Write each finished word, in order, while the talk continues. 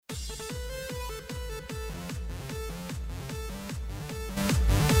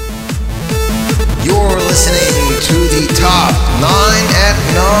You're listening to the Top 9 at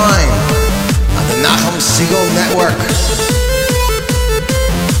 9 on the Nachum Segal Network.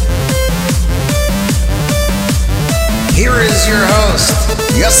 Here is your host,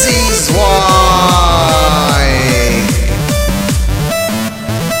 Yossi Zweig.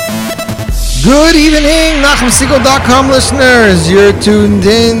 Good evening, NachumSegal.com listeners. You're tuned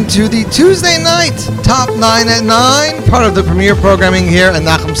in to the Tuesday night Top 9 at 9, part of the premier programming here at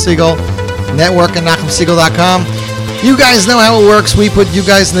Nachum Segal Network and NachumSegal.com. You guys know how it works. We put you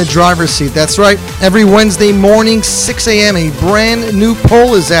guys in the driver's seat. That's right. Every Wednesday morning, 6 a.m., a brand new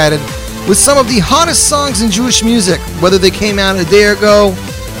poll is added with some of the hottest songs in Jewish music, whether they came out a day ago,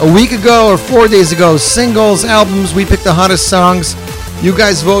 a week ago, or 4 days ago. Singles, albums, we pick the hottest songs. You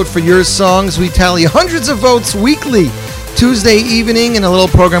guys vote for your songs. We tally hundreds of votes weekly, Tuesday evening, in a little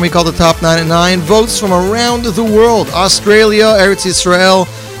program we call the Top 9 at 9. Votes from around the world: Australia, Eretz Yisrael,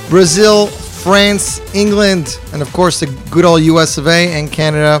 Brazil, France, England, and of course the good old US of A and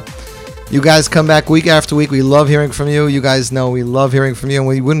Canada. You guys come back week after week. We love hearing from you. You guys know we love hearing from you, and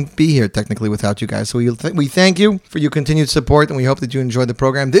we wouldn't be here technically without you guys. So we thank you for your continued support, and we hope that you enjoyed the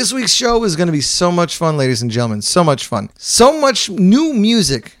program. This week's show is going to be so much fun, ladies and gentlemen. So much fun. So much new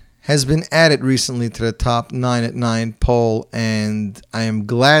music has been added recently to the Top 9 at 9 poll, and I am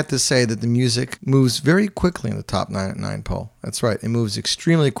glad to say that the music moves very quickly in the Top 9 at 9 poll. That's right, it moves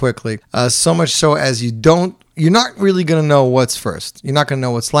extremely quickly, so much so as you're not really going to know what's first. You're not going to know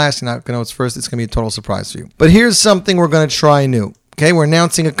what's last, you're not going to know what's first. It's going to be a total surprise for you. But here's something we're going to try new. Okay, we're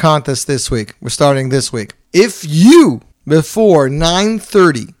announcing a contest this week. We're starting this week. If you, before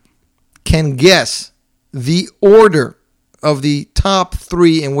 9:30, can guess the order of the top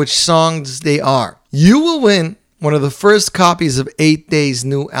 3 in which songs they are, you will win one of the first copies of 8 Days'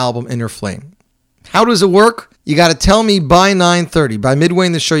 new album, Inner Flame. How does it work? You got to tell me by 9:30. By midway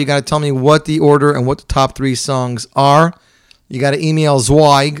in the show, you got to tell me what the order and what the top 3 songs are. You got to email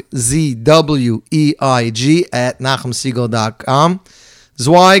Zweig, Z-W-E-I-G, at NachumSegal.com.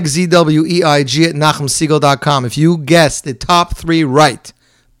 Zweig, Z-W-E-I-G, at NachumSegal.com. If you guess the top 3 right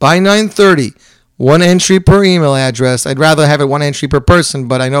by 9:30, one entry per email address. I'd rather have it one entry per person,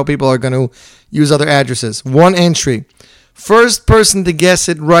 but I know people are going to use other addresses. One entry. First person to guess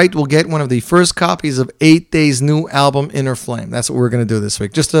it right will get one of the first copies of 8 Days' new album, Inner Flame. That's what we're going to do this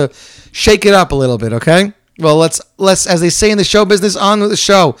week, just to shake it up a little bit, okay? Well, let's, as they say in the show business, on with the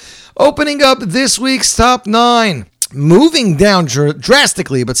show. Opening up this week's Top 9. Moving down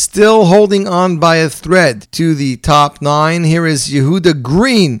drastically, but still holding on by a thread to the Top 9. Here is Yehuda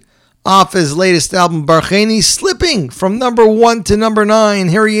Green off his latest album, Barcheni, slipping from number 1 to number 9.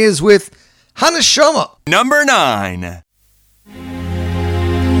 Here he is with Haneshama. Number 9.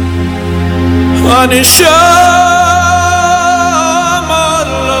 Haneshama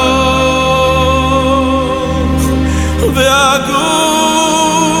lo ve'aguf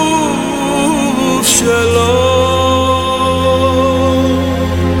shelo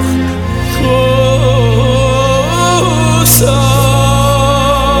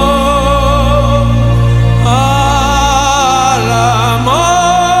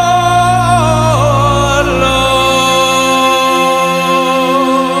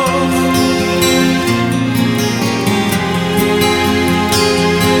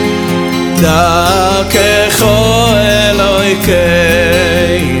דרכךו אלוהינו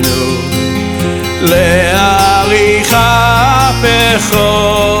להאריך אפךו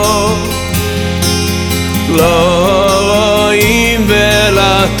לא רואים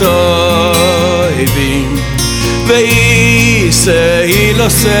ולטובים ויישא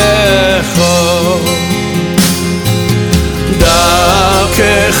הילוסךו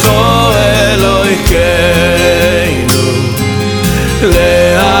דרכךו אלוהינו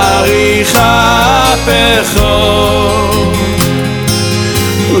להאריך אפךו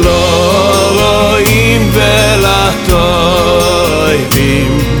לא רואים ולטובים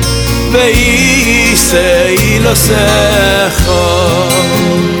ויישא הילוסךו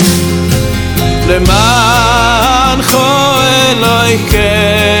למענך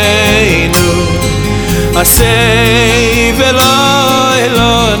אלוהינו עשה ולא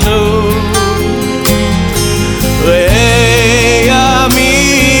אלונו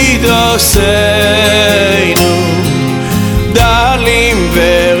עושינו דלים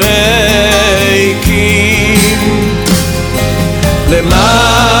וריקים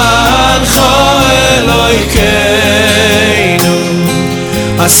למענך אלוהינו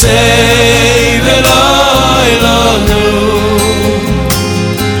עשה ולא אלונו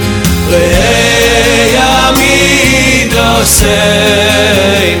ראה יעמיד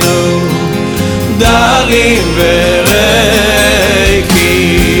עושינו גדלים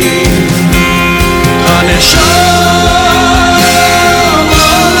וריקים הנשמה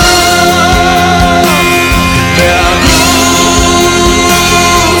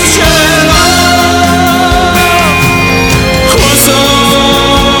והגוף שלה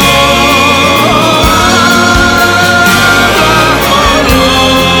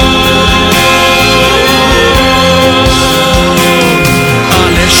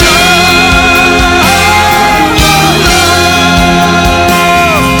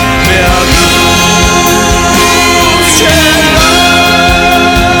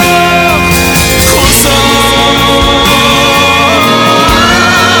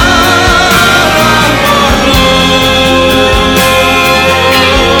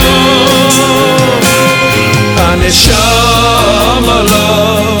הנשמה לך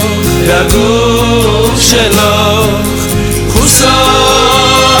והגוף שלך חוסר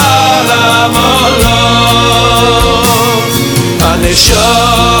על המלוך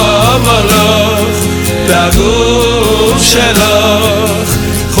הנשמה לך והגוף שלך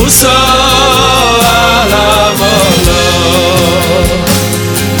חוסר על המלוך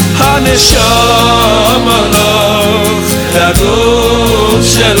הנשמה לך והגוף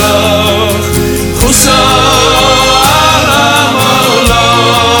שלך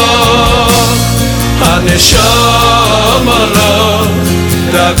הנשמה לך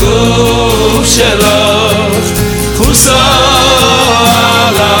והגוף שלך חוסר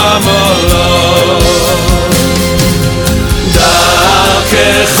על המלוך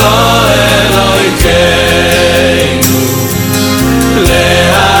דרכך אלוהינו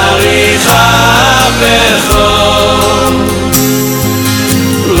להעריך בחום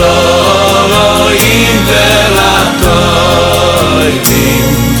לא רואים ולטובים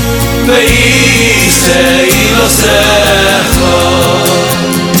ואיסי לא סכו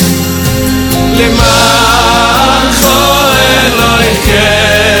למענך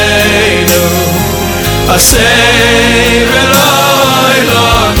אלוהינו עשה ולא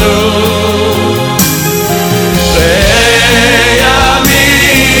אלוהינו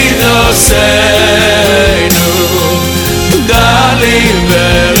ויעמיד עושנו גדלים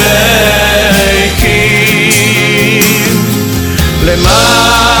וריקים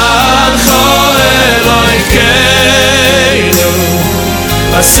למענך אלוהינו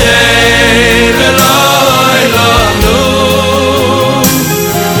עשה ולא אלוהינו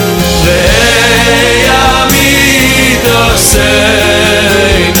ויעמיד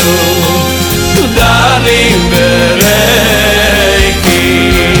עושנו גדלים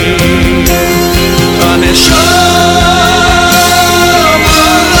וריקים הנשמה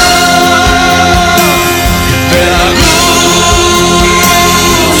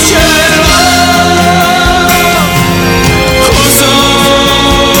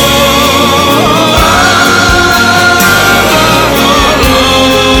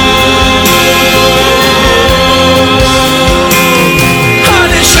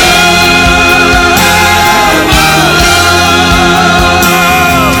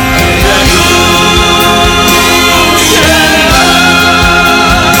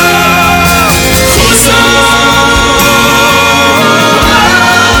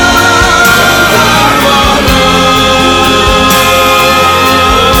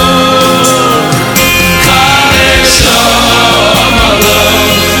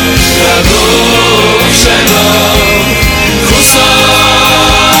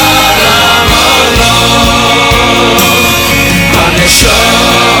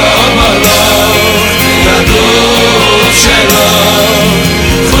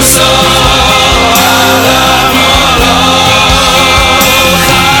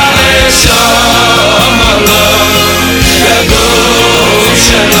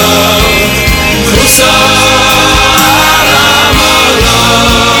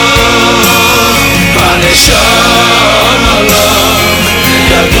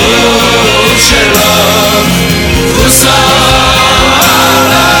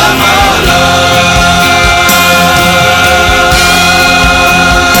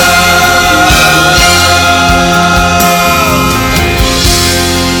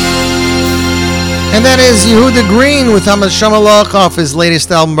And that is Yehuda Green with Hamasham Alach off his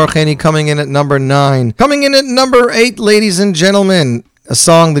latest album, Barcheni, coming in at number 9. Coming in at number 8, ladies and gentlemen, a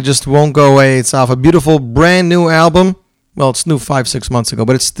song that just won't go away. It's off a beautiful brand new album. Well, it's new 5-6 months ago,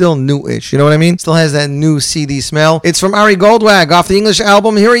 but it's still new-ish. You know what I mean? Still has that new CD smell. It's from Ari Goldwag off the English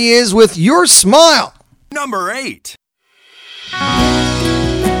album. Here he is with Your Smile. Number 8.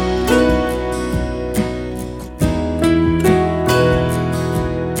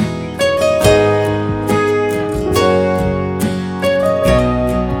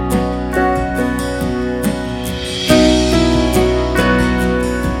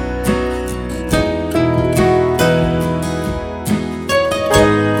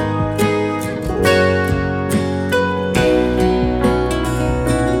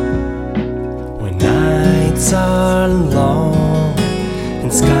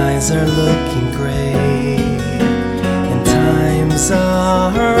 skies are looking gray, and times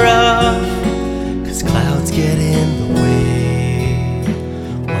are rough, 'cause clouds get in the way.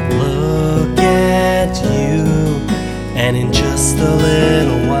 One look at you, and in just a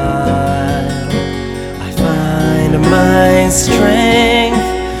little while, I find my strength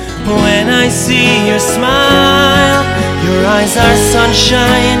when I see your smile. Your eyes are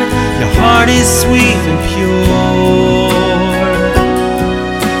sunshine, your heart is sweet and pure.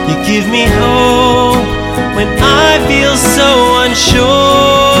 You give me hope when I feel so unsure.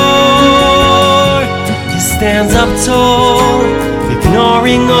 He stands up tall,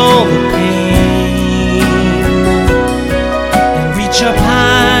 ignoring all the pain, and reach up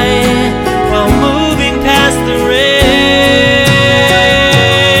high while moving past the rain.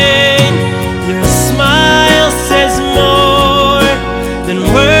 Your smile says more than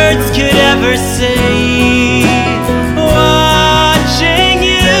words could ever say. Watching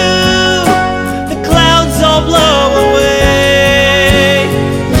you, the clouds all blow away.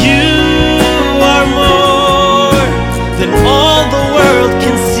 You are more than all the world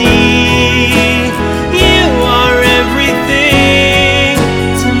can see. You are everything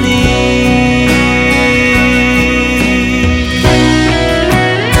to me.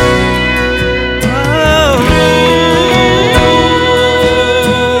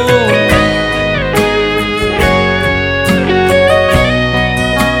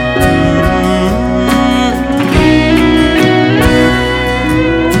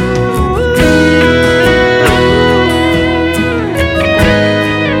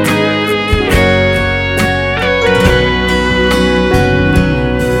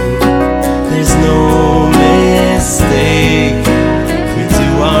 There's no mistake, we do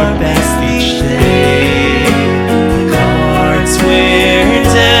our best each day. The cards we're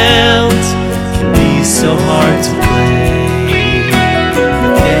dealt can be so hard to play.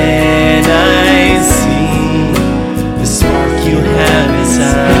 Then I see the spark you have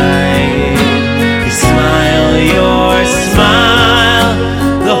inside. You smile your smile,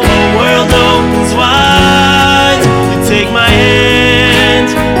 the whole world opens wide. You take my hand,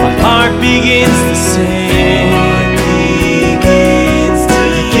 my heart begins to sing.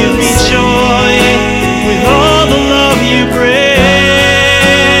 You give me joy with all the love you bring.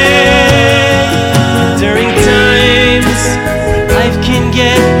 During times when life can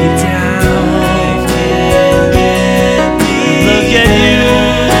get me down, look at you,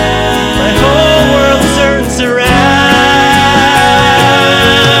 my whole world turns around.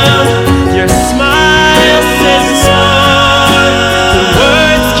 Your smile says more than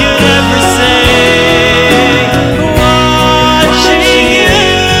words could ever say. Watching you,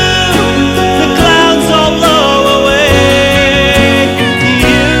 the clouds all blow away.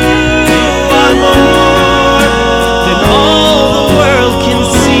 You are more than all the world can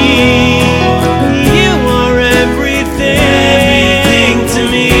see. You are everything to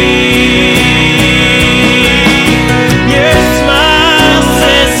me. Your smile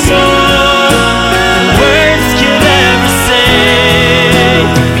says more than words could ever say.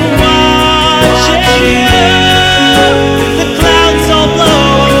 Watching you, the clouds all blow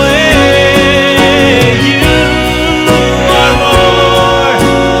away. You are more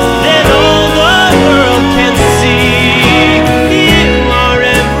than all the world can see. You are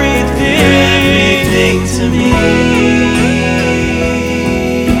everything to me.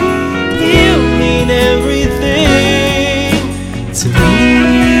 You mean everything to me.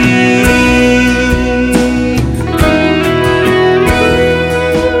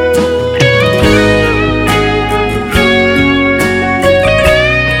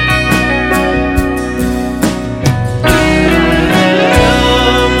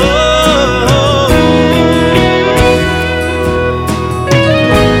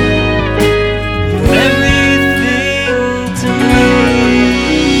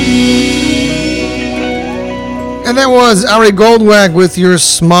 And that was Ari Goldwag with Your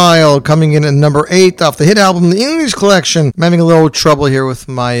Smile, coming in at number 8 off the hit album, The English Collection. I'm having a little trouble here with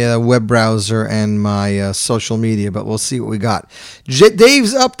my web browser and my social media, but we'll see what we got.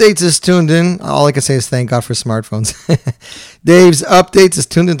 Dave's Updates is tuned in. All I can say is thank God for smartphones. Dave's Updates is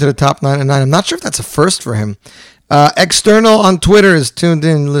tuned into the top 9 at 9. I'm not sure if that's a first for him. External on Twitter is tuned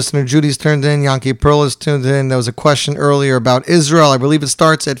in. Listener Judy's tuned in. Yankee Pearl is tuned in. There was a question earlier about Israel. I believe it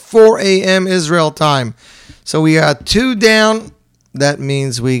starts at 4 a.m. Israel time. So we got 2 down. That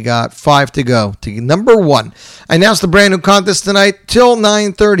means we got 5 to go to number 1. I announced the brand new contest tonight till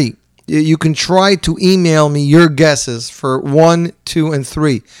 9:30. You can try to email me your guesses for 1, 2, and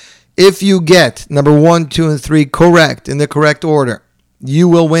 3. If you get number 1, 2, and 3 correct in the correct order, you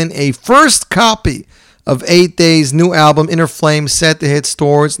will win a first copy of 8 Days' new album, Inner Flame, set to hit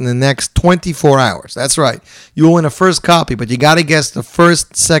stores in the next 24 hours. That's right. You will win a first copy, but you got to guess the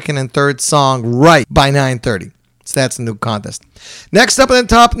first, second, and third song right by 9:30. So that's a new contest. Next up in the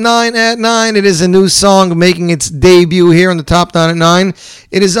top 9 at 9, it is a new song making its debut here in the top 9 at 9.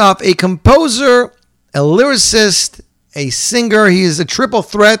 It is of a composer, a lyricist, a singer. He is a triple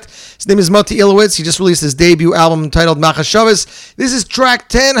threat. His name is Moti Ilowitz. He just released his debut album entitled Machashavas. This is track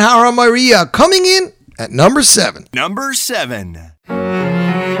 10, Hara Maria, coming in at number 7. Number 7.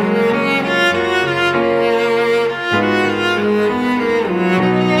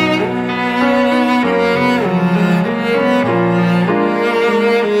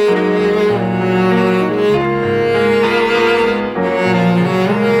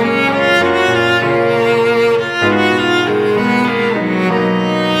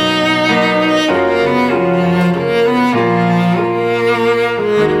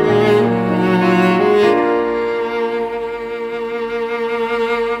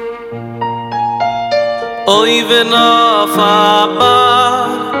 Oy ven auf a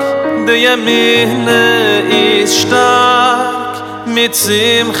Berg, de Yemine ist stark, mit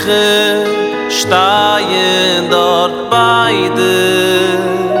Simche stehen dort beide.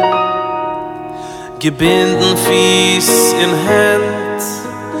 Gebinden Fies in Hand,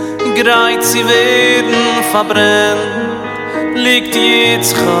 greit sie werden verbrennt, liegt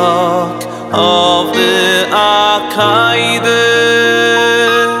Yitzchak auf der Akkaide.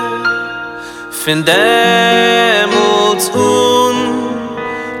 Fin demult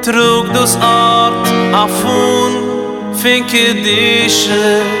trug dus Ort afun, fin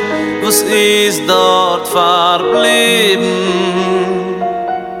Kedische, was is dort verblieben.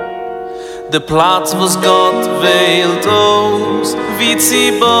 De Platz, was Gott wählt aus, wie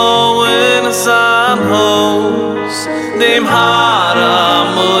sie bauen sein Haus, dem Hara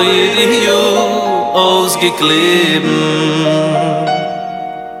Moiriu ausgekleben.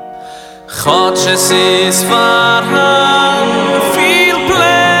 Gott, es ist verhan, viel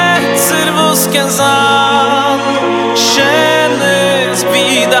Plätze, wo's kein sein, schönes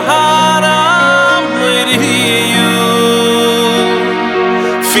wie der Haram Miriu.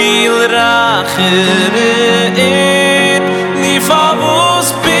 Viel rachere nie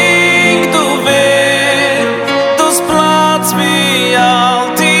verwusst bink du weh, das Platz wie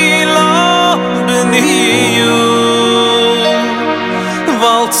alt die Lobeniu.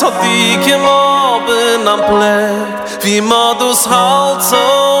 Zadik im Oben am Pleck, wie Modus Hals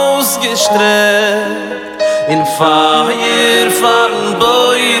ausgestreckt, in Feier fahren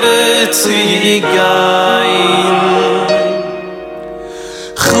Beure Ziegein.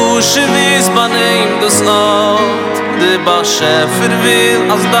 Chusche wies baneim das Ort, de Baschäfer will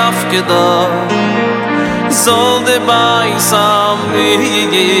als darf gedacht, soll de Beisam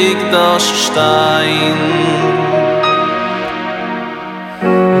wie das Stein.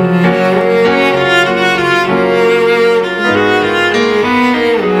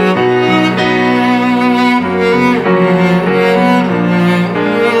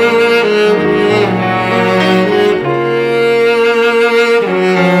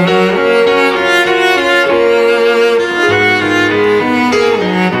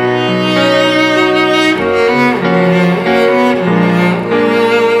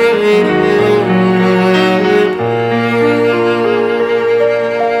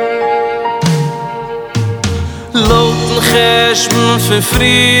 Für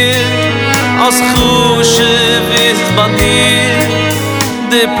frier, als Chusche wisst bei dir,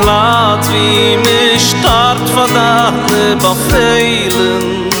 de Platz wie mich start verdammt befehlen.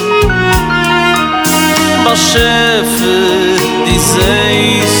 Was Schäfer, die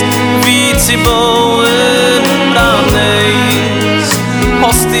seist, wie sie bauen, ranest,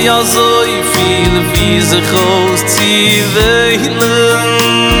 hast die ja so viel, wie sich aus sie wählen.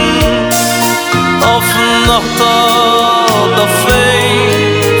 Offen noch da fei,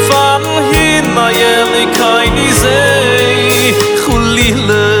 van hin na jeli keine sei,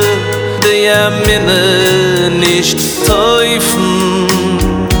 Chulile, de Yemine nicht teufen.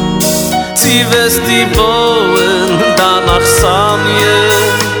 Sie wirst die bauen, danach Sanje,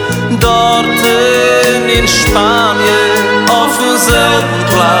 dorten in Spanien, auf demselben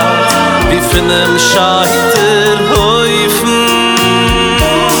Platz, wie von einem Scheiterhäufen.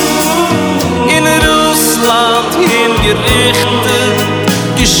 In Russland hingerichtet,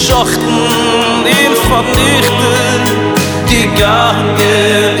 geschochten, in vernichtet,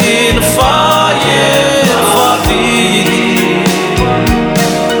 gegangen in Feier verliehen.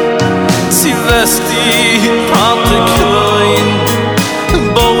 Sie lässt die harte Kreun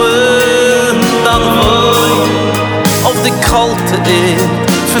bauen, dann wohin auf die kalte wird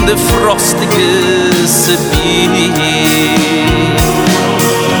von der frostige Sibir.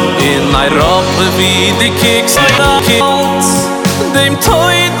 In Europa wie die Kicks dem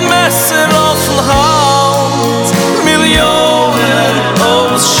Teutmesser auf den Hand, Millionen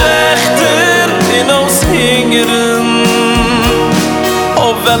aus Schächten in aus Hingeren,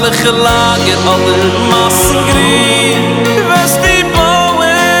 auf welche Lager alle Massen grün, was die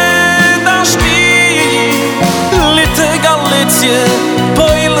bauen, da stieg, Litte Galizien,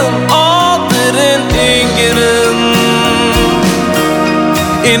 Polen oder in Hingeren,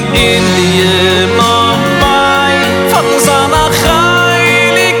 in Indien, Mumbai, von Sanachai,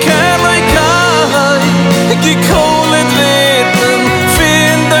 Kerlikai, gekohlet werden,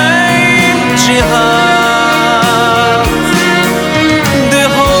 find ein Dschihad. Der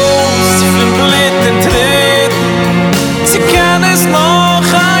Host von Blitten treten, sie kann es noch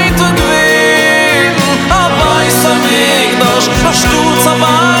ein Tag werden, aber weiß am Weg, noch Sturz am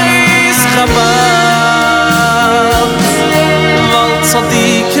Eis, Chabad.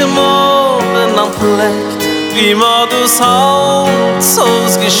 Tzadike Moden am Plecht, wie Modus Hals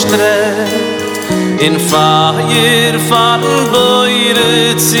ausgestreckt. In Feier fahren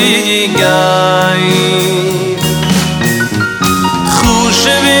Beure Ziegei.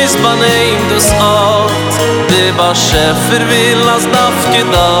 Chushe wies baneim das Ort, der Baschäfer will als Daf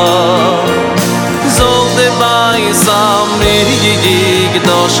gedacht. Soll der Beis am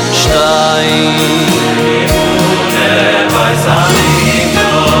Gigdosh stein. Der Beis am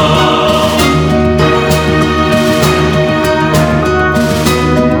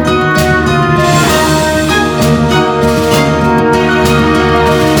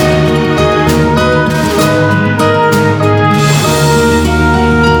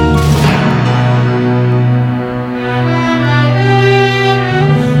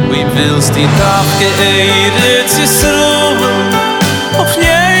willst die Tag geehret Yisroel auf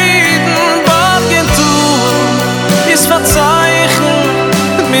jeden Wagen tun, ist verzeichnet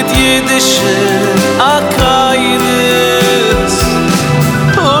mit jüdischen Akkaides.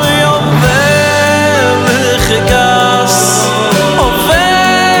 Oi, auf welche Gas, auf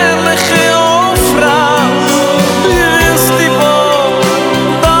welche Aufrat, ist die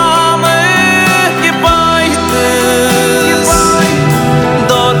Dame gebeites.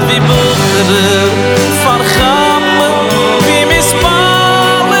 Dort wie Bucheren vergammen, wie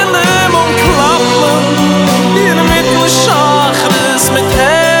mispallen und klappen, in Mittel Schachres mit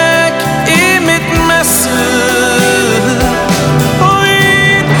Heck, mit Messer. Oi,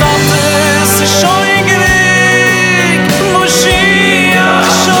 das ist schon gerig, Moschiach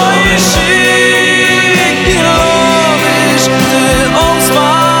schon schick, die Lovisch, der uns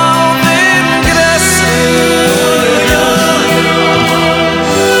war den Gräser.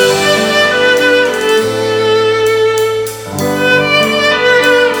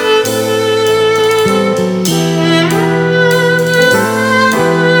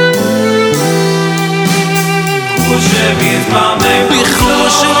 Wie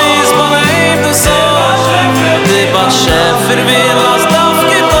Chushe wies baneim das Ort, der Baschäfer will als Daf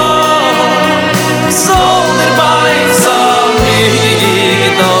gedacht. Soll der Beis am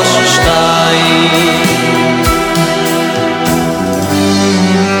Gigdosh stein.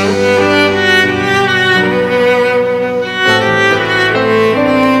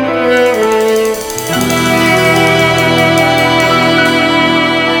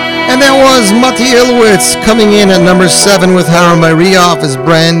 And that was Mati Ilwitz coming in at number 7 with Haram Maria off his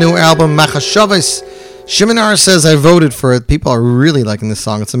brand new album Machashavas. Shiminar says I voted for it. People are really liking this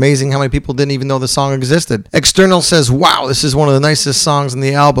song. It's amazing how many people didn't even know the song existed. External says, wow, this is one of the nicest songs in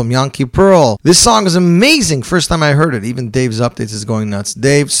the album, Yankee Pearl. This song is amazing. First time I heard it. Even Dave's updates is going nuts.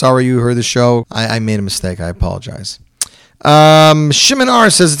 Dave, sorry you heard the show. I made a mistake. I apologize. Shimon R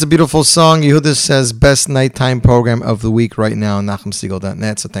says it's a beautiful song. Yehuda says best nighttime program of the week right now on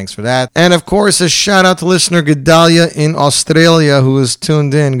NachumSiegel.net, so thanks for that. And of course, a shout out to listener Gedalia in Australia who is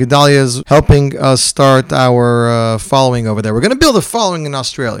tuned in. Gedalia is helping us start our following over there. We're going to build a following in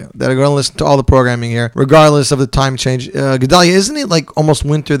Australia that are going to listen to all the programming here, regardless of the time change. Gedalia, isn't it like almost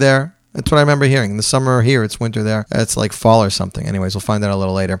winter there? That's what I remember hearing. In the summer here, it's winter there. It's like fall or something. Anyways, we'll find out a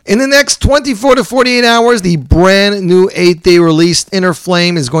little later. In the next 24 to 48 hours, the brand new 8-day release Inner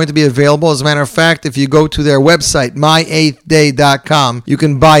Flame is going to be available. As a matter of fact, if you go to their website, my8thday.com, you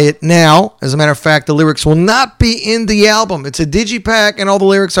can buy it now. As a matter of fact, the lyrics will not be in the album. It's a digipack, and all the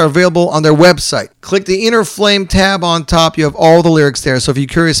lyrics are available on their website. Click the Inner Flame tab on top. You have all the lyrics there. So if you're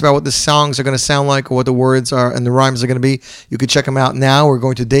curious about what the songs are going to sound like or what the words are and the rhymes are going to be, you can check them out now. We're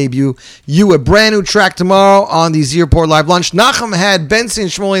going to debut you a brand new track tomorrow on the Z Report Live Lunch. Nachum had Benson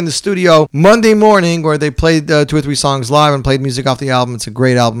and Shmuley in the studio Monday morning where they played 2 or 3 songs live and played music off the album. It's a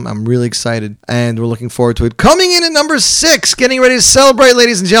great album. I'm really excited and we're looking forward to it. Coming in at number 6, getting ready to celebrate,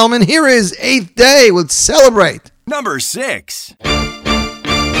 ladies and gentlemen. Here is 8th Day with Celebrate. Number 6.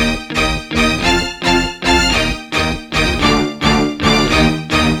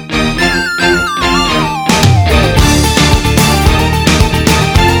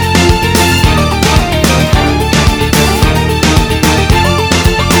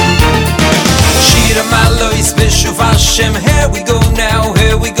 Hashem, here we go now,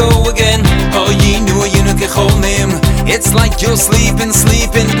 here we go again. Oh, you know you know kechomim. It's like you're sleeping.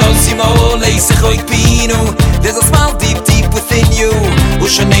 There's a smile deep, deep within you.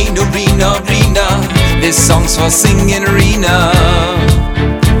 Ushaneinu Rina, Rina. This song's for singing Rina.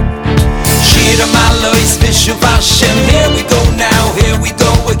 Shira Malois Vishuv Hashem. Here we go now, here we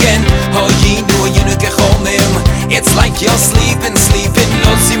go again. Oh, you know kechomim. It's like you're sleeping.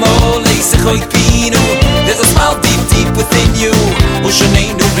 There's a smile deep, deep within you.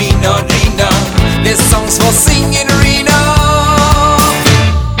 Ushaneinu Rina, Rina. This song's for singing Rina.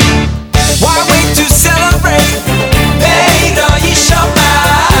 Why wait to celebrate? Beida Yishama.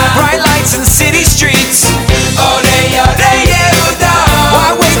 Bright lights in city streets. Orei, orei, Yehuda.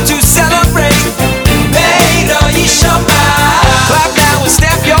 Why wait to celebrate? Beida Yishama. Clap now and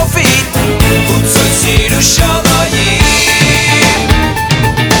stamp your feet. Utzotziru Shamayim.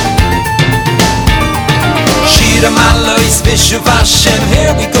 Shira Malois Vishuv Hashem.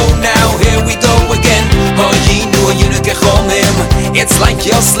 Here we go now, here we go again. Oh, Yinu Kechomim. It's like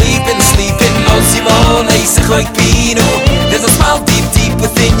you're sleeping. There's a smile deep, deep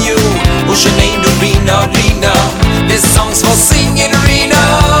within you. Ushaneinu Rina, Rina. This song's for singing Rina.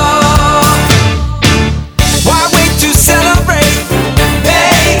 Why wait to celebrate?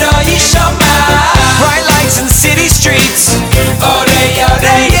 Beida Yishama. Bright lights in city streets. Orei,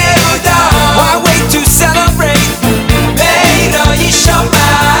 orei, Yehuda. Why wait to celebrate? Beida Yishama.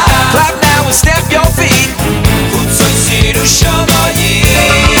 Clap now and stamp your feet. Utzotziru Shamayim.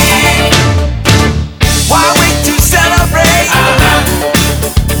 Why wait to celebrate?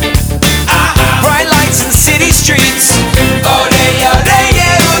 Bright lights in city streets. Orei, orei,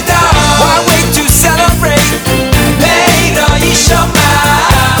 Yehuda. Why wait to celebrate? Beida Yishama.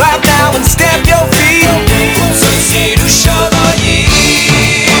 Clap now and stamp your feet. Utzotziru Shamayim.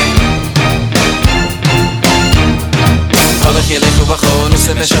 Halach yelechu b'chol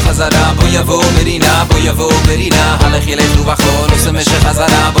u'semeshech hazara. Bo yavo berina, bo yavo berina. Halach yelechu b'chol u'semeshech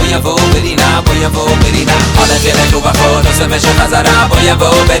hazara. Bo yavo berina, bo yavo berina. Halach yelechu b'chol u'semeshech hazara. Bo yavo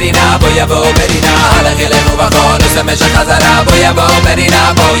berina, bo yavo berina. Halach yelechu b'chol u'semeshech hazara. Bo yavo berina,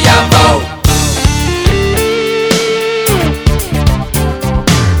 bo yavo.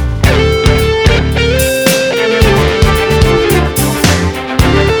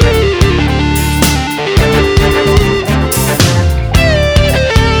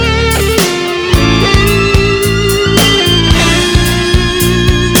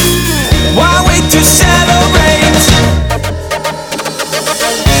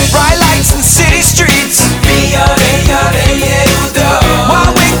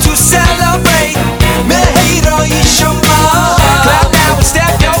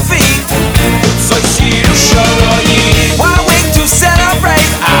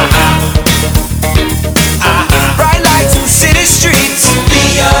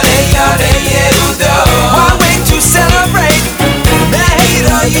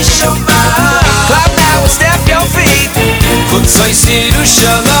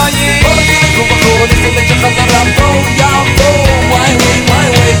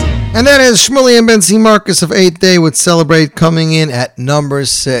 And that is Shmuley and Benzi Marcus of 8th Day with Celebrate, coming in at number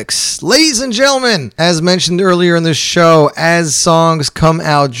 6. Ladies and gentlemen, as mentioned earlier in the show, as songs come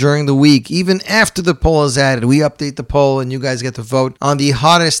out during the week, even after the poll is added, we update the poll and you guys get to vote on the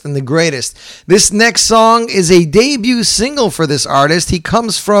hottest and the greatest. This next song is a debut single for this artist. He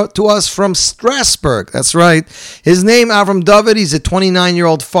comes to us from Strasbourg. That's right. His name, Avram David. He's a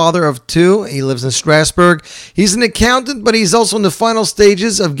 29-year-old father of 2. He lives in Strasbourg. He's an accountant, but he's also in the final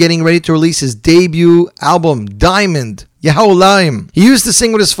stages of getting ready to release his debut album, Diamond. Yahaolayim. He used to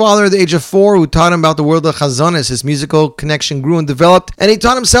sing with his father at the age of 4, who taught him about the world of Chazonis. His musical connection grew and developed, and he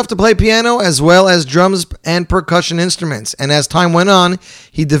taught himself to play piano as well as drums and percussion instruments. And as time went on,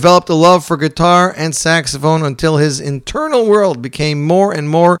 he developed a love for guitar and saxophone until his internal world became more and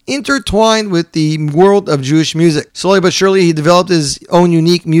more intertwined with the world of Jewish music. Slowly but surely, he developed his own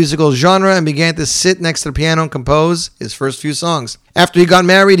unique musical genre and began to sit next to the piano and compose his first few songs. After he got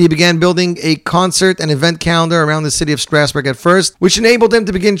married, he began building a concert and event calendar around the city of Strasbourg at first, which enabled him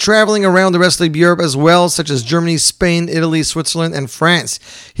to begin traveling around the rest of Europe as well, such as Germany, Spain, Italy, Switzerland, and France.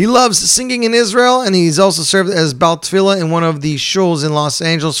 He loves singing in Israel, and he's also served as Baal Tefillah in one of the shows in Los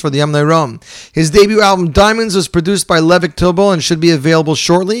Angeles for the Amnei Rom. His debut album, Diamonds, was produced by Levik Tubal and should be available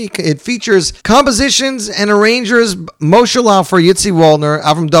shortly. It features compositions and arrangers Moshe Laufer, Yitzi Waldner,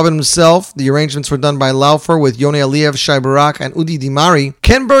 Avram David himself. The arrangements were done by Laufer with Yoni Aliev, Shai Barak, and Udi Dimari.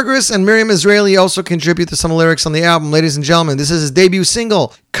 Ken Burgers and Miriam Israeli also contribute to some lyrics on the album. Ladies and gentlemen, this is his debut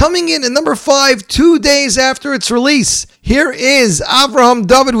single, coming in at number 5 2 days after its release. Here is Avraham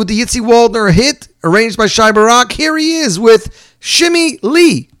David with the Yitzi Waldner hit, arranged by Shai Barak. Here he is with Shimmy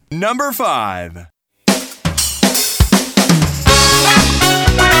Lee. Number 5.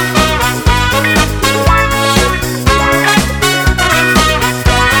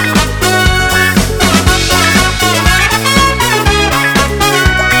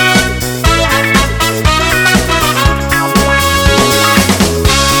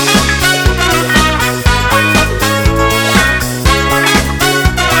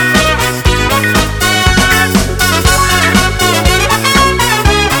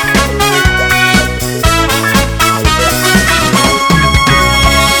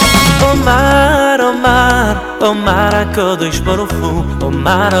 Omar HaKadosh Baruch Hu,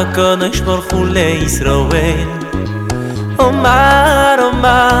 Omar HaKadosh Baruch Hu leYisrael. Omar,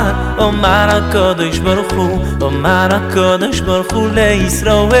 Omar, Omar HaKadosh Baruch Hu, Omar HaKadosh Baruch Hu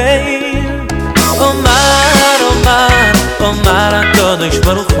leYisrael. Omar, Omar, Omar HaKadosh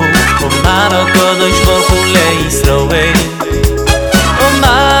Baruch Hu, Omar HaKadosh Baruch Hu leYisrael.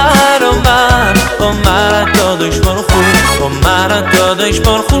 Omar, Omar, Omar HaKadosh Baruch Hu, Omar HaKadosh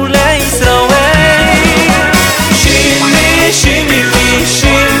Baruch Hu leYisrael. Shimmy li,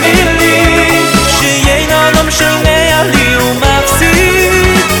 sheyein adam shonei ali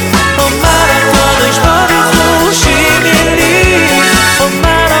umafsid. Omar HaKadosh Baruch Hu, shimmy li,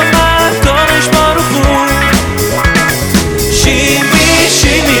 Omar HaKadosh Baruch Hu. Shimmy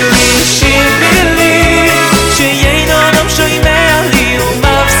li, sheyein adam shonei ali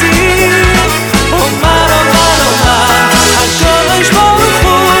umafsid. Omar HaKadosh Baruch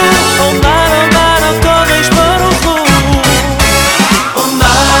Hu, Omar HaKadosh Baruch Hu.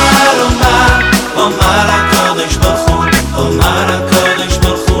 Omar HaKadosh Baruch Hu, Omar HaKadosh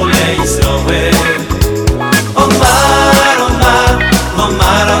Baruch Hu leYisrael. Omar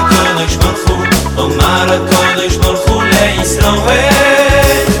HaKadosh Baruch Hu, Omar HaKadosh Baruch Hu leYisrael.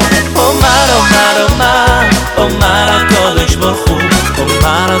 Omar HaKadosh Baruch Hu,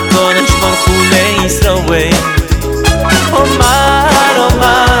 Omar HaKadosh Baruch Hu leYisrael.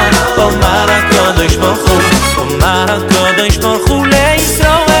 Omar HaKadosh Baruch Hu, Omar HaKadosh Baruch Hu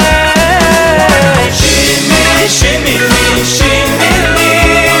leYisrael. Shimmy li,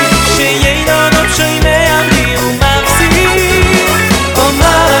 sheyein adam shonei ali umafsid.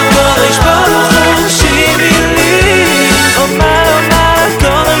 Omar HaKadosh Baruch Hu, shimmy li, Omar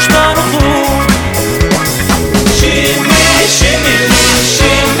HaKadosh Baruch Hu. Shimmy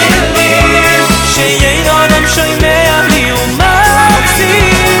li, sheyein adam shonei ali umafsid.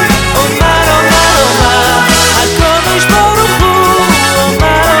 Omar HaKadosh Baruch Hu,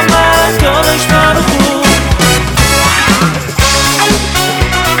 Omar HaKadosh Baruch Hu.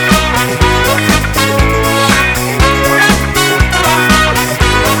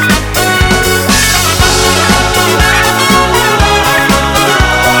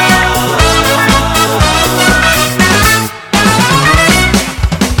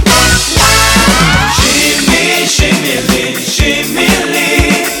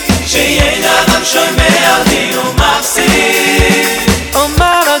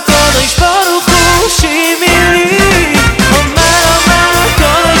 Omar HaKadosh Baruch Hu, shimmy li, Omar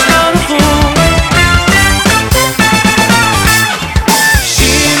HaKadosh Baruch Hu.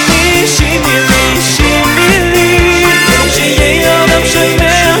 Shimmy li, sheyein adam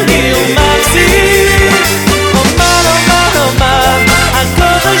shonei ali umafsid. Omar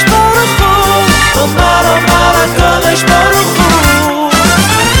HaKadosh Baruch Hu, Omar HaKadosh Baruch Hu.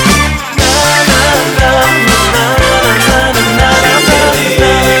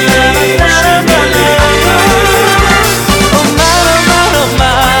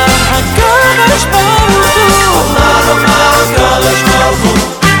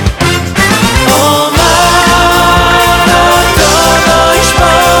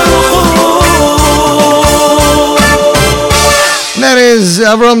 That is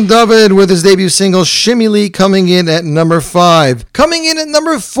Avram David with his debut single Shimmy Lee, coming in at number 5. Coming in at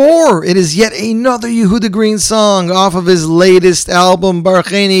number 4, it is yet another Yehuda Green song off of his latest album,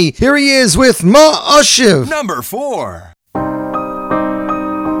 Barcheni. Here he is with Ma Ashiv. Number 4.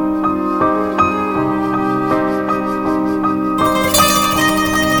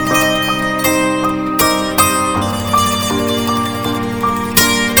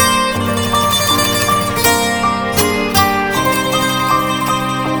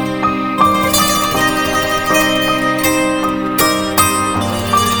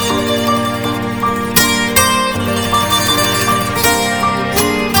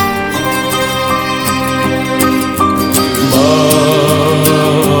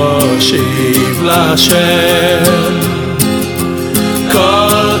 Hashem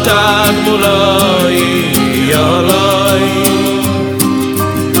Kol tagmuloi yoloi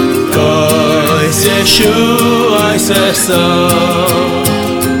Koi Yeshua seso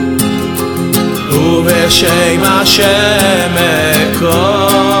Uveshem Hashem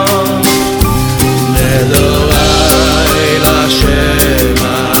ekol Nedolai Lashem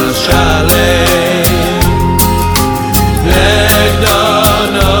Hashalem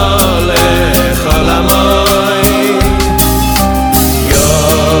Negdono lechol amoy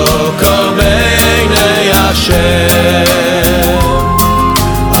Yokol beinei Hashem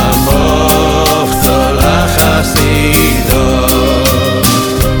Amoch tzolach hasido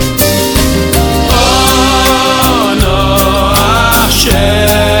Ono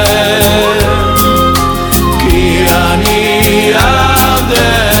Hashem Ki ani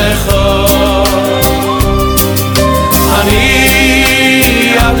avdecho Ani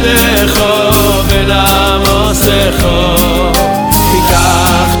avdecho v'namosecho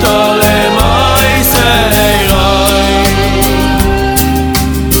Tikachto lemoiseiroi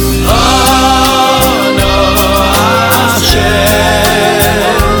Ono Hashem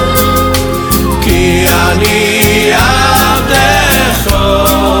Ki ani avdecho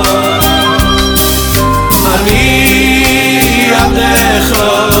Ani avdecho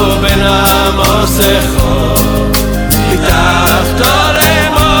v'namosecho Tikachto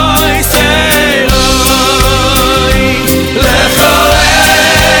lemoiseiroi Lechol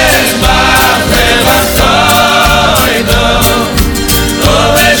ezbach levachoido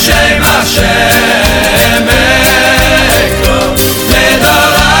Uveshem Hashem eko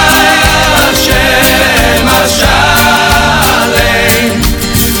Nedolai Hashem Hashalem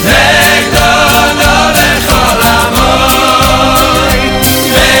Negdono lechol amoy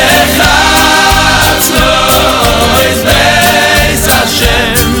Vechatzno is beis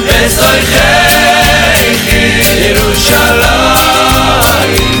Hashem Vesoichechi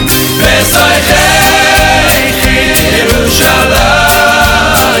Yerushalayim Vesoichechi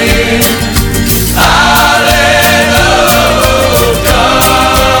Yerushalayim Alleluia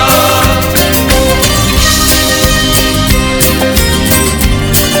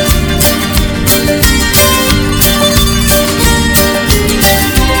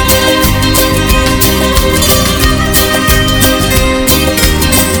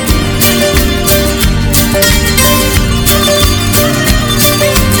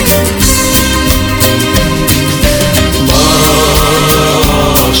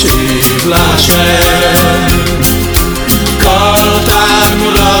Moshiv Lashem Kol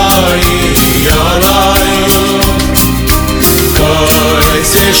tagmuloi yoloi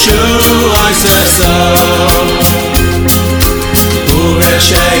Kois Yeshua seso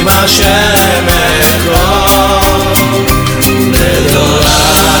Uveshem Hashem ekol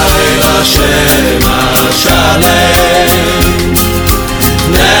Nedolai Lashem Hashalem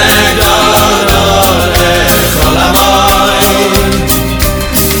Negdono lechol amoy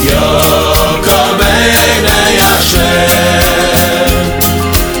Yokol beinei Hashem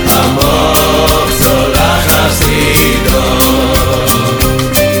Amoch tzolach hasido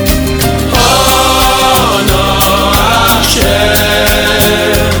Ono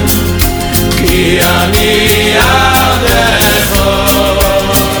Hashem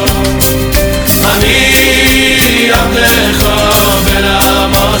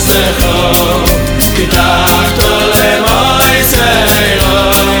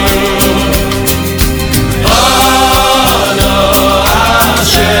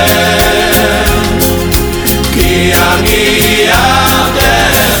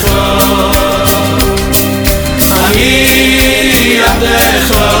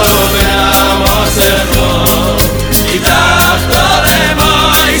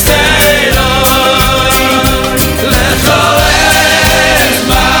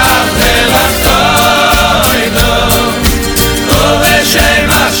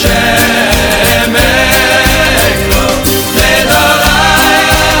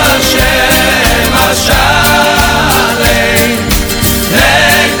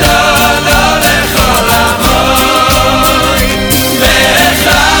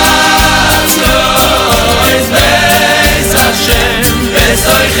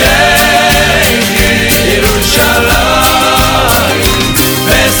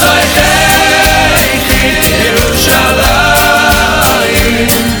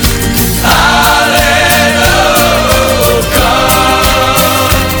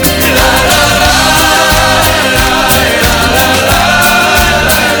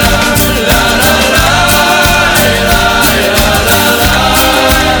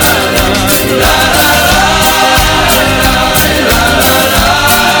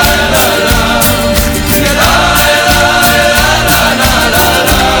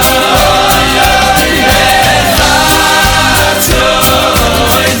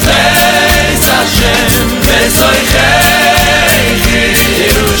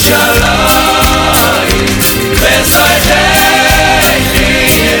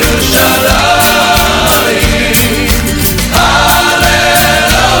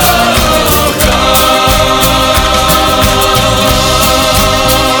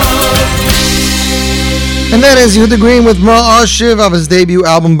And that is Yehuda Green with Ma'ashiv of his debut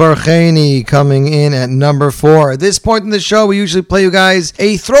album Barcheni, coming in at number 4. At this point in the show, we usually play you guys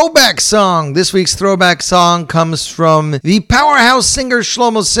a throwback song. This week's throwback song comes from the powerhouse singer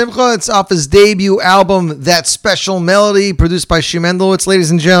Shlomo Simcha. It's off his debut album, That Special Melody, produced by Shimendlowitz.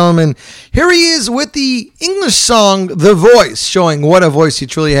 Ladies and gentlemen, here he is with the English song The Voice, showing what a voice he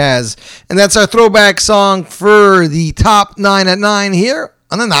truly has. And that's our throwback song for the top 9 at 9 here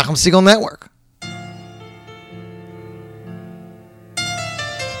on the Nachum Segal Network.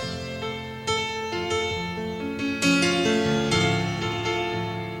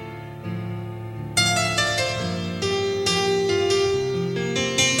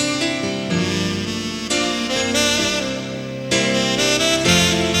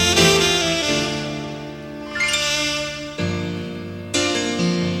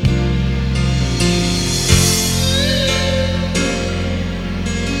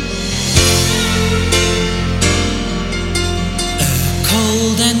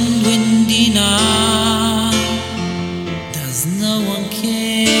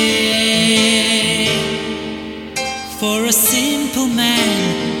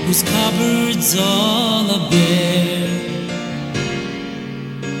 All a bare.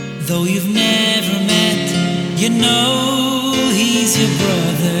 Though you've never met, you know he's your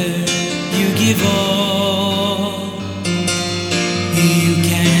brother. You give all you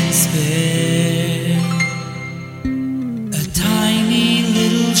can spare. A tiny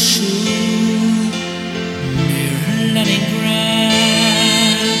little shoe near Leningrad.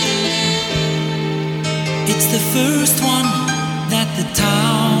 It's the first one that the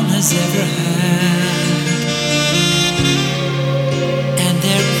town has ever had, and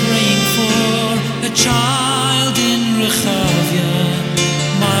they're praying for a child in Rehavia,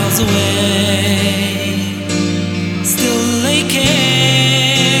 miles away. Still they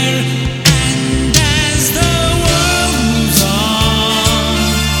care, and as the world moves on,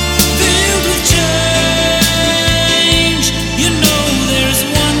 filled with change, you know there's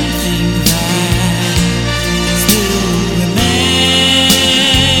one thing that still remains.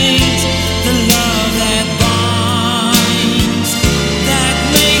 The love that binds, that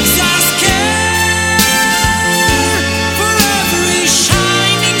makes us care for every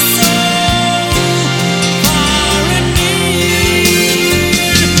shining soul, far and near.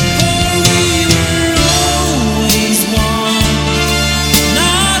 For we were always one,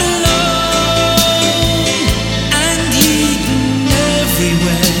 not alone, and eaten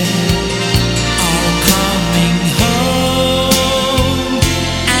everywhere. Our coming home,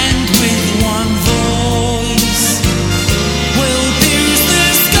 and with one voice we'll pierce the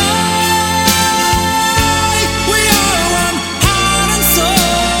sky. We are one heart and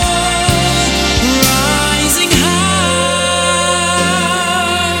soul, rising high.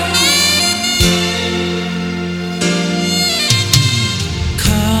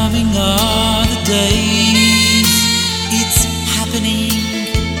 Coming are the days, it's happening.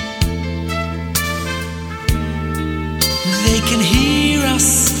 They can hear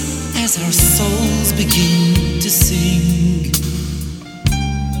us as our souls begin to sing.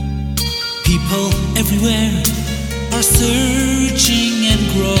 People everywhere are searching and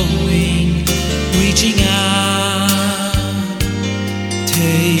growing, reaching out,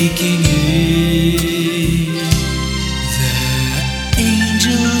 taking in. The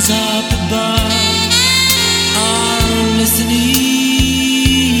angels up above are listening,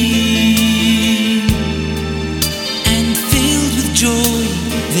 and filled with joy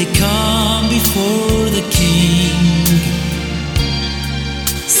they come before the King,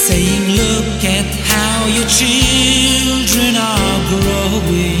 saying, look at how your children are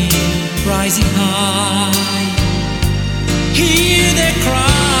growing, rising high. Hear their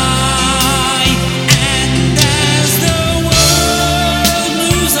cry, and as the world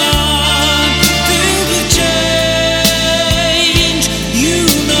moves on, filled with change, you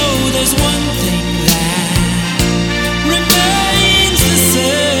know there's one thing that remains the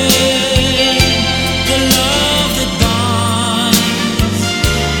same. The love that binds,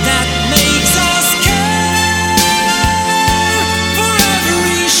 that makes us care for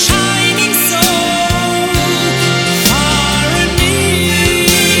every shining soul, far and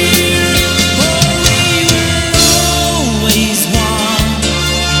near.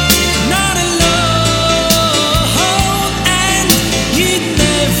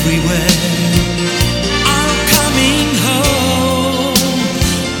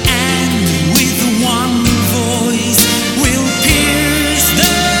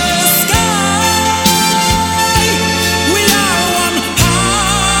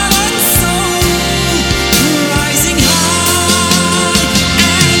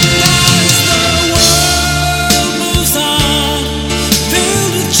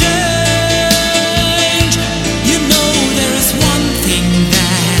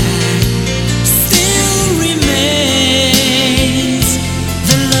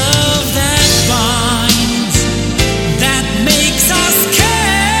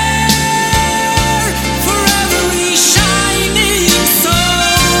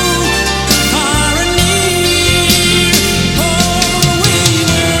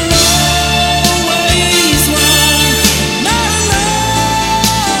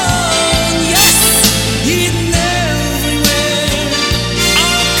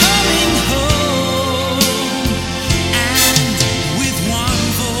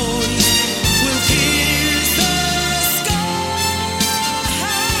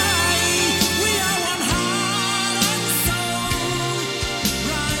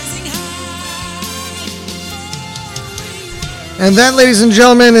 And that, ladies and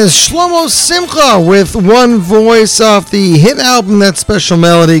gentlemen, is Shlomo Simcha with One Voice off the hit album That Special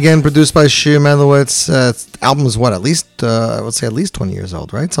Melody, again produced by Shir Melowitz. Album is what, at least, I would say at least 20 years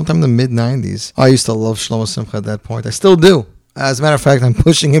old, right? Sometime in the mid-90s. I used to love Shlomo Simcha at that point. I still do. As a matter of fact, I'm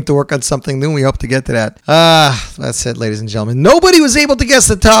pushing him to work on something new. We hope to get to that. That's it, ladies and gentlemen. Nobody was able to guess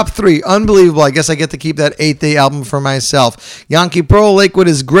the top three. Unbelievable. I guess I get to keep that 8th Day album for myself. Yankee Pearl, Lakewood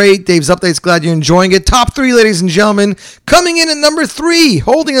is great. Dave's Updates, glad you're enjoying it. Top three, ladies and gentlemen. Coming in at number 3,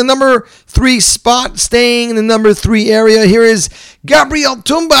 holding the number 3 spot, staying in the number 3 area. Here is Gabriel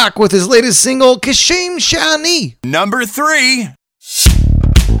Tumbach with his latest single, Kishem Shani. Number 3.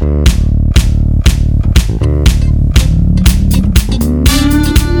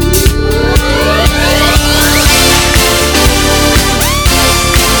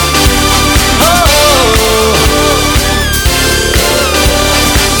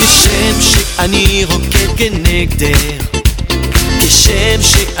 אני רוקד כנגדך, כשם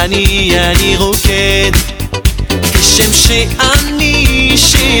שאני רוקד, כשם שאני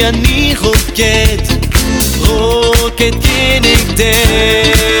רוקד, רוקד כנגדך,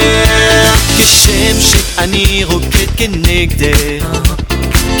 כשם שאני רוקד כנגדך,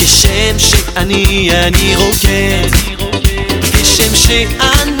 כשם שאני רוקד, כשם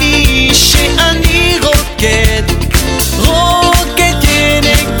שאני רוקד, רוקד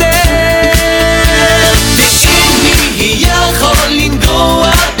כנגדך. יכול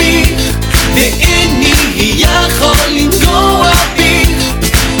לנגוע בי, ואיני יכול לנגוע בי,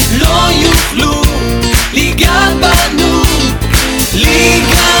 לא יוכלו ליגע בנו,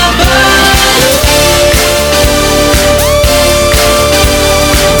 ליגע בנו.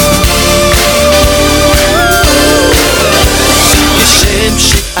 כשם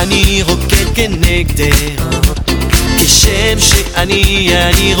שאני רוקד כנגדך, כשם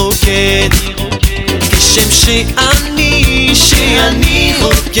שאני רוקד, כשם שאני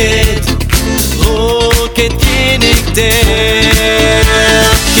רוקד, רוקד כנגדך,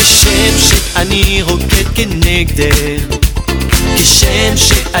 כשם שאני רוקד כנגדך, כשם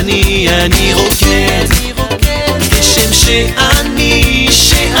שאני רוקד, כשם שאני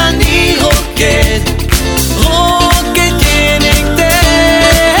רוקד, רוקד כנגדך,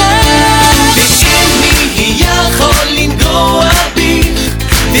 ואיני יכול לנגוע בי,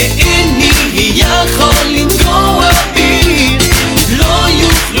 ואיני יכול לנגוע בי, לא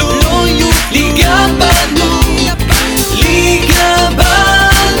יוכלו ליגע בנו, ליגע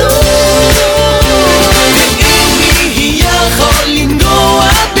בנו, ואיני יכול לנגוע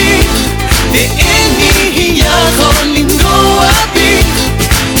בי, ואיני יכול לנגוע בי,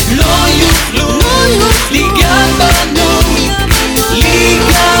 לא יוכלו ליגע בנו,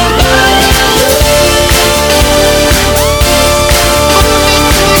 ליגע בנו.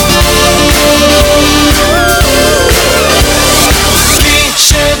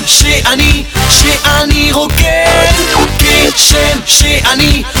 שאני רוקד, כשם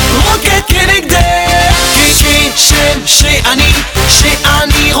שאני רוקד כנגדך, כשם שאני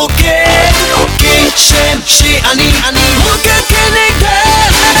רוקד, כשם שאני רוקד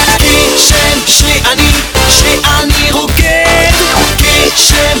כנגדך, כשם שאני רוקד,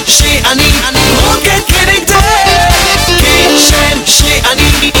 כשם שאני רוקד כנגדך, כשם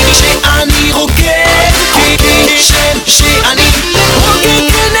שאני רוקד, כשם שאני רוקד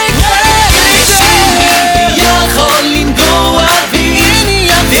כנגדך. יכול לנגוע בי,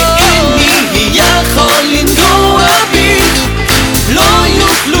 ואיני יכול לנגוע בי, לא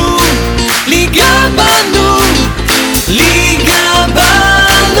יוכלו ליגע בנו, ליגע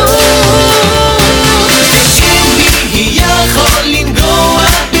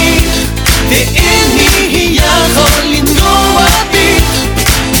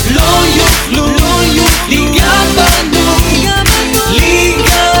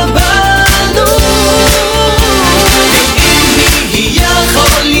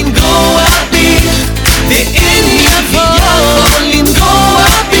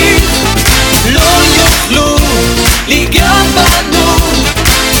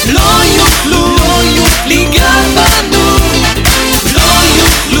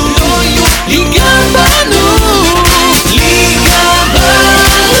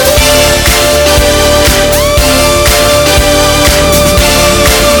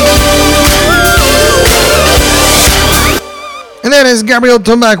that is Gabriel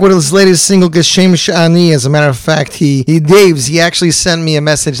Tomac with his latest single, Geshem Shani. As a matter of fact, he actually sent me a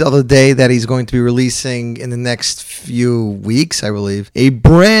message the other day that he's going to be releasing in the next few weeks, I believe, a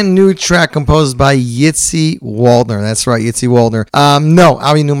brand new track composed by Yitzi Waldner. That's right, Yitzi Waldner. No,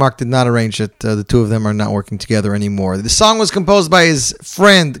 Avi Newmark did not arrange it. The two of them are not working together anymore. The song was composed by his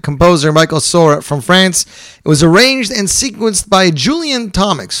friend, composer Michael Sora from France. It was arranged and sequenced by Julian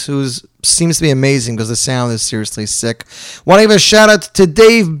Tomix, who seems to be amazing because the sound is seriously sick. Want to give a shout out to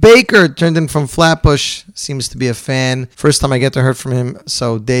Dave Baker, turned in from Flatbush. Seems to be a fan. First time I get to hear from him.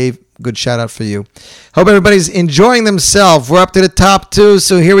 So Dave, good shout out for you. Hope everybody's enjoying themselves. We're up to the top 2,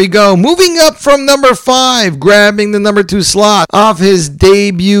 so here we go. Moving up from number 5, grabbing the number 2 slot off his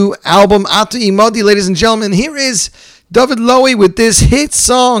debut album, Atu Imodi. Ladies and gentlemen, here is David Lowy with this hit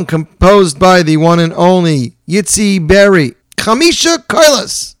song composed by the one and only Yitzi Berry, Chamisha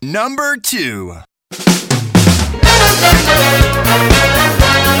Kailas. Number 2.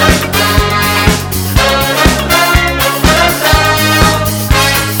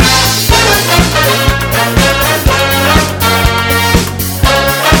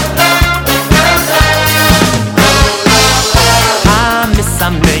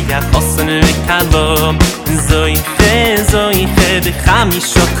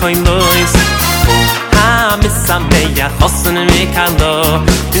 בחמישה קוילויס המשמח חוסן מקלו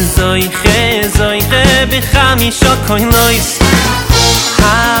זויכה בחמישה קוילויס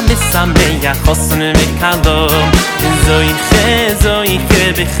המשמח חוסן מקלו זויכה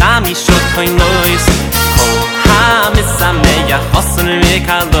בחמישה קוילויס המשמח חוסן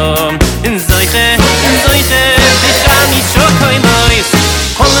מקלו זויכה בחמישה קוילויס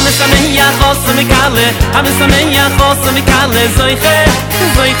כל המשמח חוסן מקלו המשמח חוסן מקלו זויכה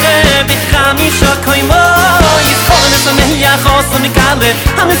בחמישה קוילויס כל המשמח חוסן מקלו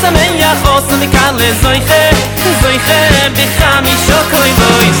המשמח חוסן מקלו זויכה בחמישה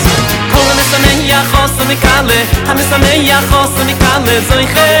קוילויס כל המשמח חוסן מקלו המשמח חוסן מקלו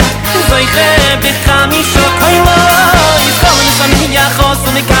זויכה בחמישה קוילויס כל המשמח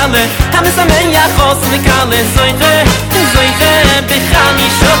חוסן מקלו המשמח חוסן מקלו זויכה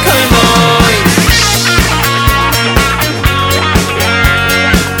בחמישה קוילויס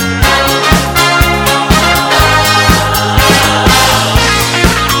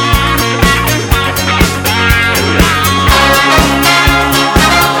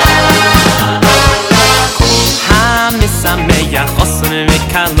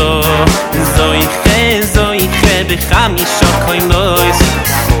Kalo zoiche b'chamisha koilos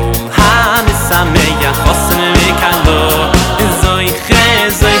ha-mesameach chosn v'kalo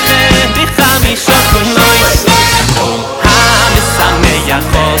zoiche b'chamisha koilos ha-mesameach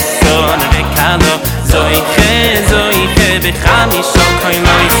chosn v'kalo zoiche b'chamisha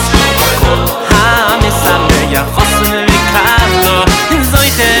koilos ha-mesameach chosn v'kalo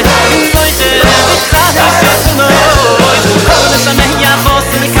zoiche b'chamisha koilos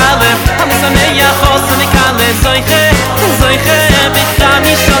ha-mesameach zoiche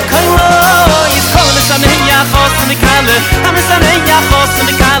b'chamisha koilos kol mesameach chosn v'kalo ha-mesameach chosn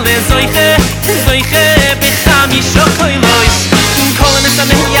v'kalo zoiche b'chamisha koilos kol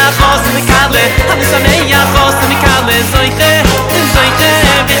mesameach chosn v'kalo ha-mesameach chosn v'kalo zoiche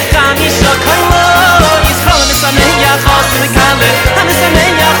b'chamisha koilos kol mesameach chosn v'kalo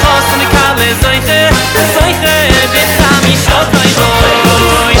ha-mesameach chosn v'kalo zoiche b'chamisha koilos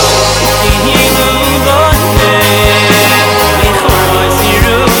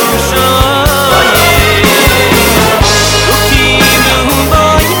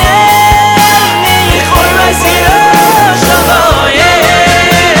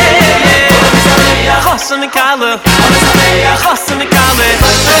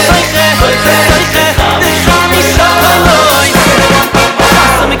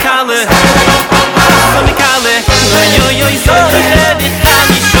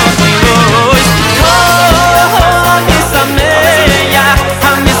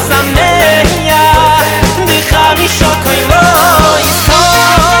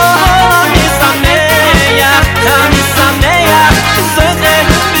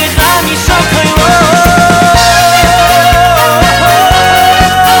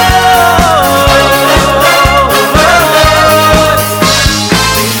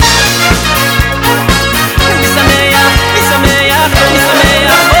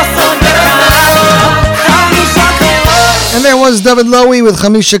David Lowy with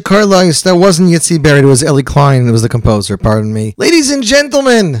Chamisha Karlais. That wasn't Yitzi Berry, it was Ellie Klein. It was the composer, pardon me. Ladies and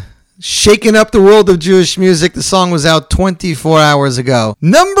gentlemen, shaking up the world of Jewish music. The song was out 24 hours ago.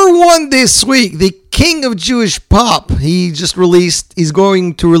 Number one this week, the king of Jewish pop. He's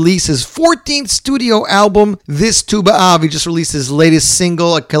going to release his 14th studio album this Tu B'Av. He just released his latest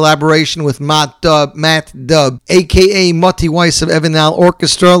single, a collaboration with Matt Dubb, aka Motti Weiss of Evanal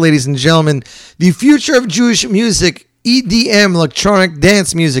Orchestra. Ladies and gentlemen, the future of Jewish music, EDM, electronic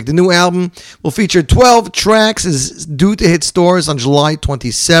dance music. The new album will feature 12 tracks, is due to hit stores on July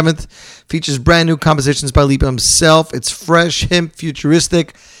 27th. Features brand new compositions by Lipa himself. It's fresh, hip,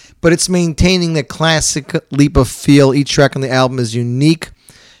 futuristic, but it's maintaining the classic Lipa feel. Each track on the album is unique.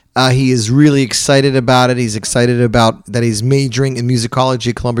 He is really excited about it. He's excited about that he's majoring in musicology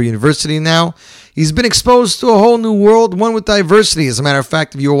at Columbia University now. He's been exposed to a whole new world, one with diversity. As a matter of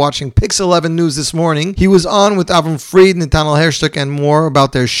fact, if you were watching Pix 11 News this morning, he was on with Avram Fried, Nathaniel Hershtuk, and more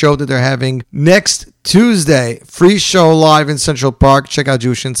about their show that they're having next Tuesday. Free show live in Central Park. Check out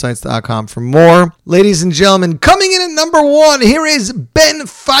JewishInsights.com for more. Ladies and gentlemen, coming in at number one, here is Ben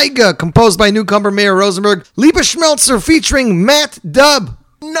Feiga, composed by newcomer Meir Rosenberg. Lipa Schmelzer featuring Matt Dubb.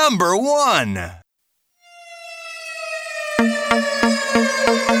 Number one.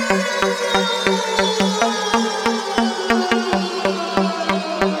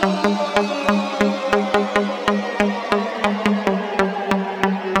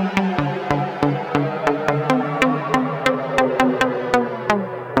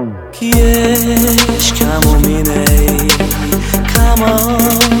 יש כמה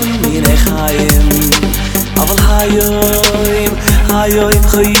מיני חיים אבל היום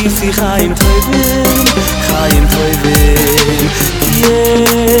חייתי חיים טובים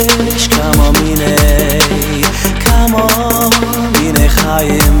יש כמה מיני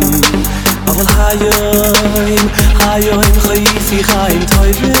חיים אבל היום חייתי חיים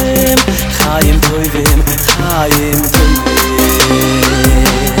טובים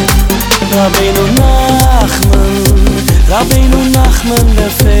Rabbeinu Nachman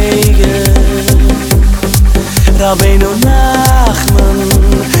befeige Rabbeinu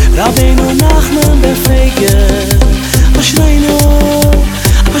Nachman befeige Ashneinu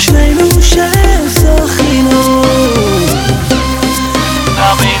shezochinu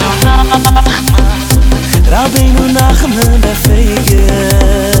Rabbeinu Nachman befeige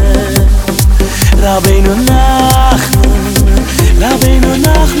Rabbeinu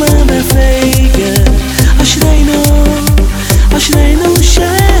Nachman befeige Ashneinu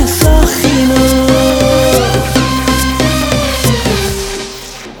shezochinu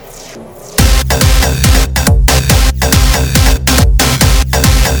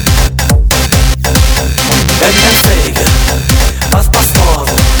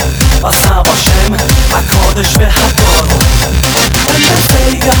Was hab Hashem, HaKodesh v'Hador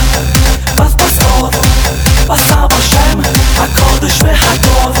Befeiga, was pastor Was hab Hashem, HaKodesh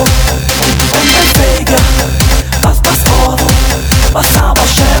v'Hador Befeiga, was pastor Was hab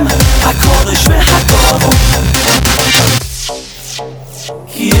Hashem, HaKodesh v'Hador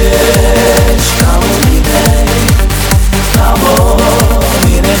Yesh kamo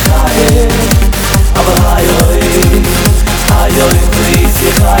minei chayim Aber hayoim Prisi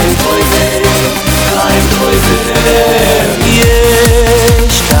chayim toivim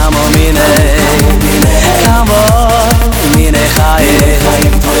Yesh kamo minei chayim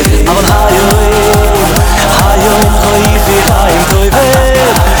Aber hayoim prisi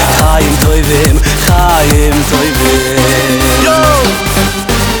chayim toivim Yo!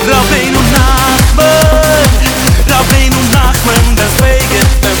 Rabbeinu Nachman befeige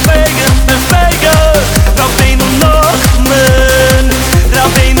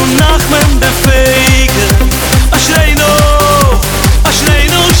Rabbeinu Nachman befeige Ashreinu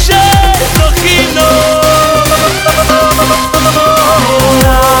shezochinu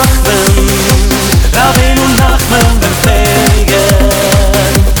Rabbeinu Nachman befeige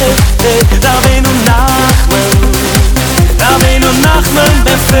Rabbeinu Nachman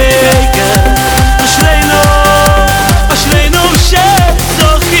befeige Ashreinu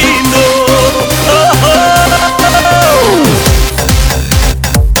shezochinu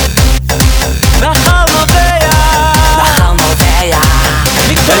Nachal Modeya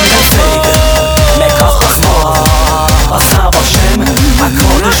Mikveh Befeige Mekoch Chachmo Was hab Hashem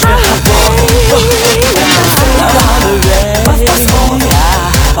HaKodesh v'Hador Was pastor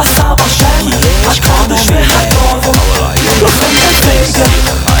Was hab Hashem HaKodesh v'Hador Befeige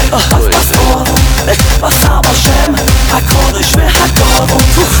Was pastor Was hab Hashem HaKodesh v'Hador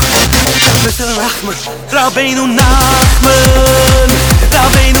Rabbeinu Nachman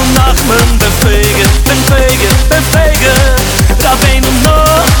befeige Rabbeinu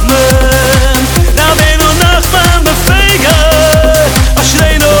Nachman befeige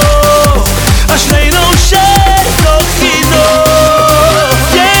Ashreinu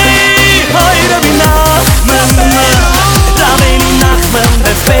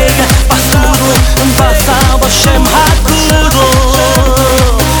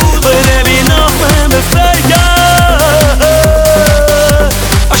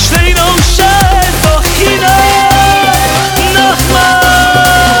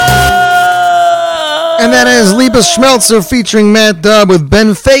And that is Lipa Schmelzer featuring Matt Dubb with Ben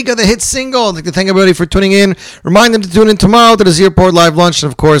Faga, the hit single. I'd like to thank everybody for tuning in. Remind them to tune in tomorrow to the Zeroport Live Lunch. And,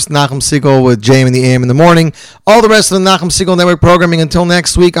 of course, Nachum Siegel with JM in the AM in the morning. All the rest of the Nachum Siegel Network programming. Until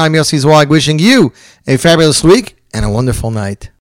next week, I'm Yossi Zweig wishing you a fabulous week and a wonderful night.